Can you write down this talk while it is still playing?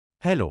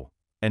Hello,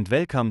 and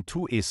welcome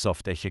to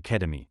Acesoftech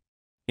Academy.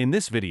 In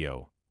this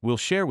video, we'll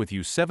share with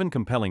you 7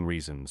 compelling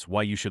reasons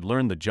why you should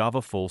learn the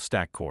Java Full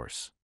Stack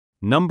course.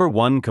 Number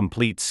 1.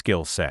 Complete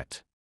skill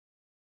set.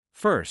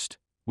 First,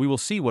 we will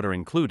see what are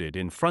included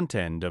in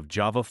Frontend of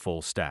Java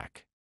Full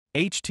Stack.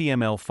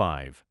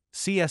 HTML5,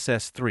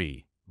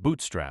 CSS3,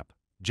 Bootstrap,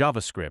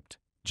 JavaScript,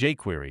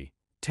 jQuery,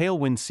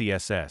 Tailwind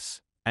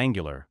CSS,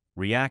 Angular,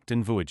 React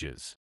and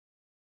Vueges.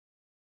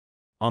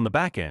 On the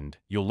backend,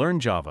 you'll learn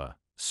Java,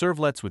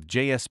 servlets with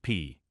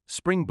JSP,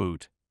 Spring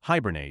Boot,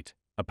 Hibernate,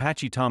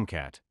 Apache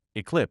Tomcat,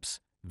 Eclipse,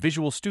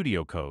 Visual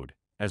Studio Code,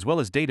 as well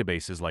as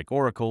databases like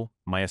Oracle,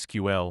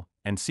 MySQL,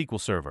 and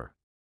SQL Server.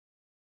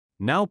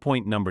 Now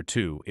point number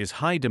 2 is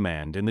high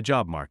demand in the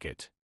job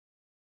market.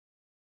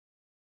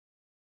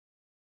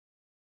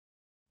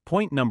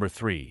 Point number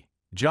 3,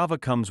 Java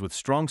comes with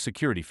strong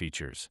security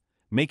features,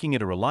 making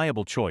it a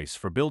reliable choice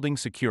for building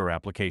secure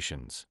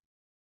applications.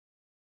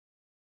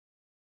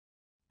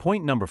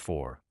 Point number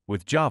 4,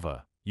 with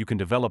Java, you can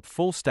develop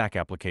full-stack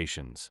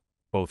applications,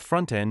 both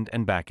front-end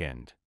and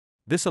back-end.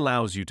 This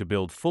allows you to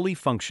build fully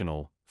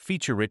functional,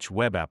 feature-rich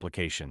web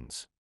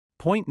applications.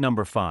 Point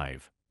number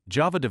 5,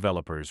 Java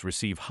developers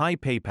receive high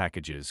pay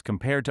packages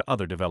compared to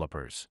other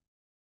developers.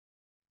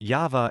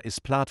 Java is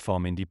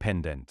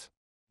platform-independent.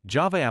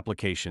 Java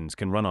applications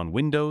can run on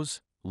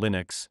Windows,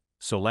 Linux,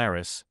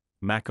 Solaris,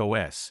 Mac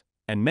OS,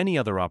 and many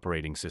other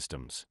operating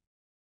systems.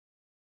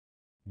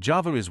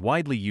 Java is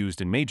widely used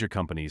in major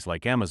companies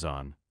like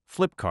Amazon,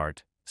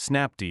 Flipkart,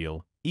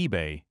 Snapdeal,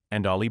 eBay,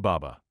 and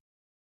Alibaba.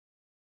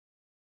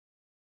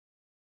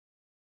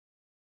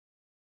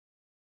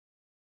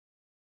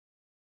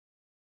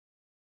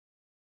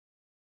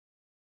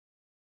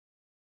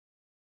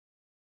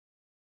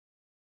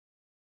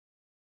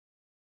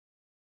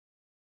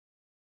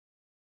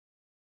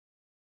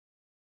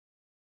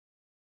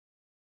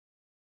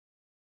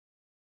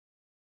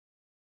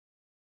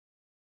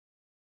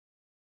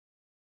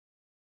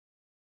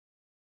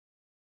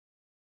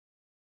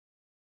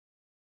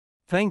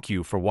 Thank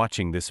you for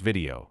watching this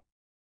video.